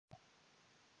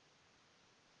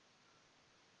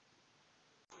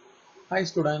Hi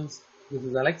students, this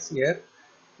is Alex here.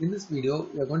 In this video,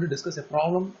 we are going to discuss a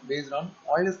problem based on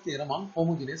Euler's theorem on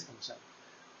homogeneous function.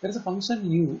 There is a function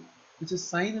u which is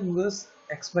sine inverse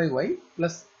x by y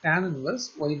plus tan inverse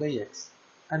y by x,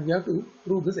 and we have to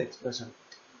prove this expression.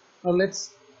 Now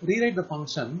let's rewrite the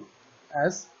function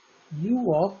as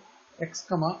u of x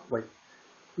comma y,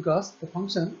 because the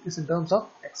function is in terms of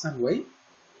x and y.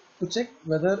 To check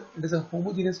whether it is a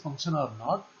homogeneous function or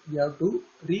not, we have to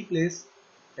replace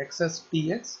x as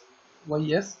tx,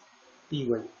 y as ty.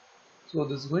 So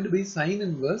this is going to be sine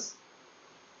inverse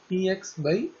tx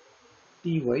by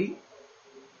ty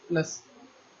plus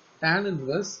tan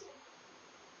inverse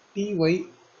ty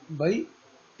by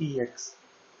tx.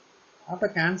 After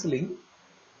cancelling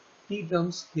t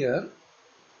terms here,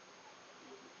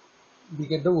 we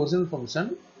get the original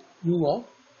function u of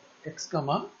x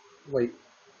comma y,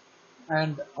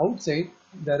 and outside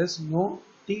there is no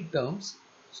t terms,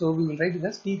 so we will write it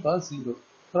as t power 0.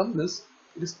 From this,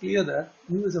 it is clear that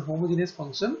u is a homogeneous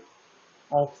function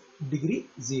of degree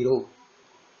 0,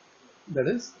 that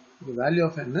is the value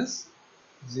of n is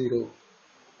 0.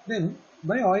 Then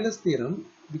by Euler's theorem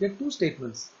we get two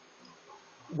statements.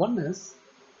 One is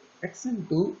x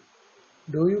into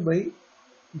dou u by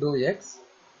dou x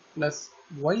plus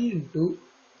y into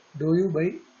dou u by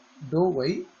dou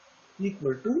y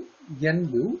equal to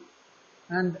nu,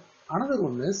 and another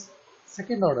one is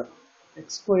second order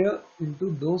x square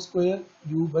into dou square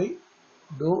u by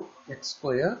dou x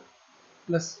square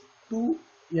plus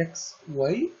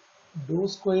 2xy dou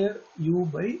square u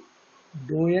by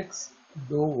dou x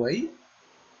dou y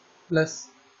plus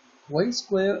y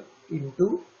square into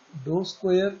dou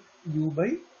square u by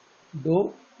dou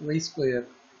y square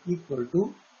equal to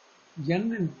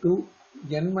n into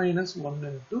n minus 1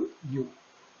 into u.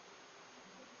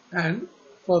 And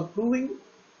for proving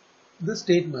this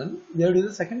statement, we have to do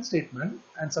the second statement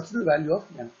and substitute the value of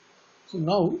n. So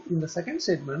now in the second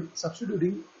statement,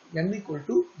 substituting n equal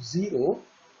to 0,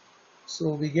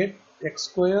 so we get x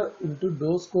square into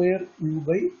dou square u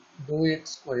by dou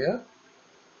x square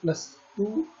plus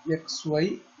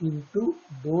 2xy into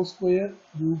dou square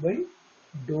u by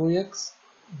dou x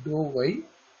dou y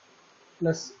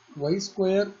plus y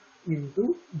square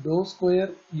into dou square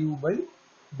u by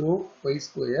dou y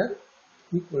square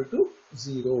equal to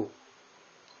 0.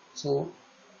 So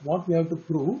what we have to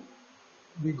prove,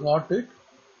 we got it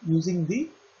using the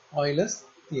Euler's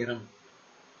theorem.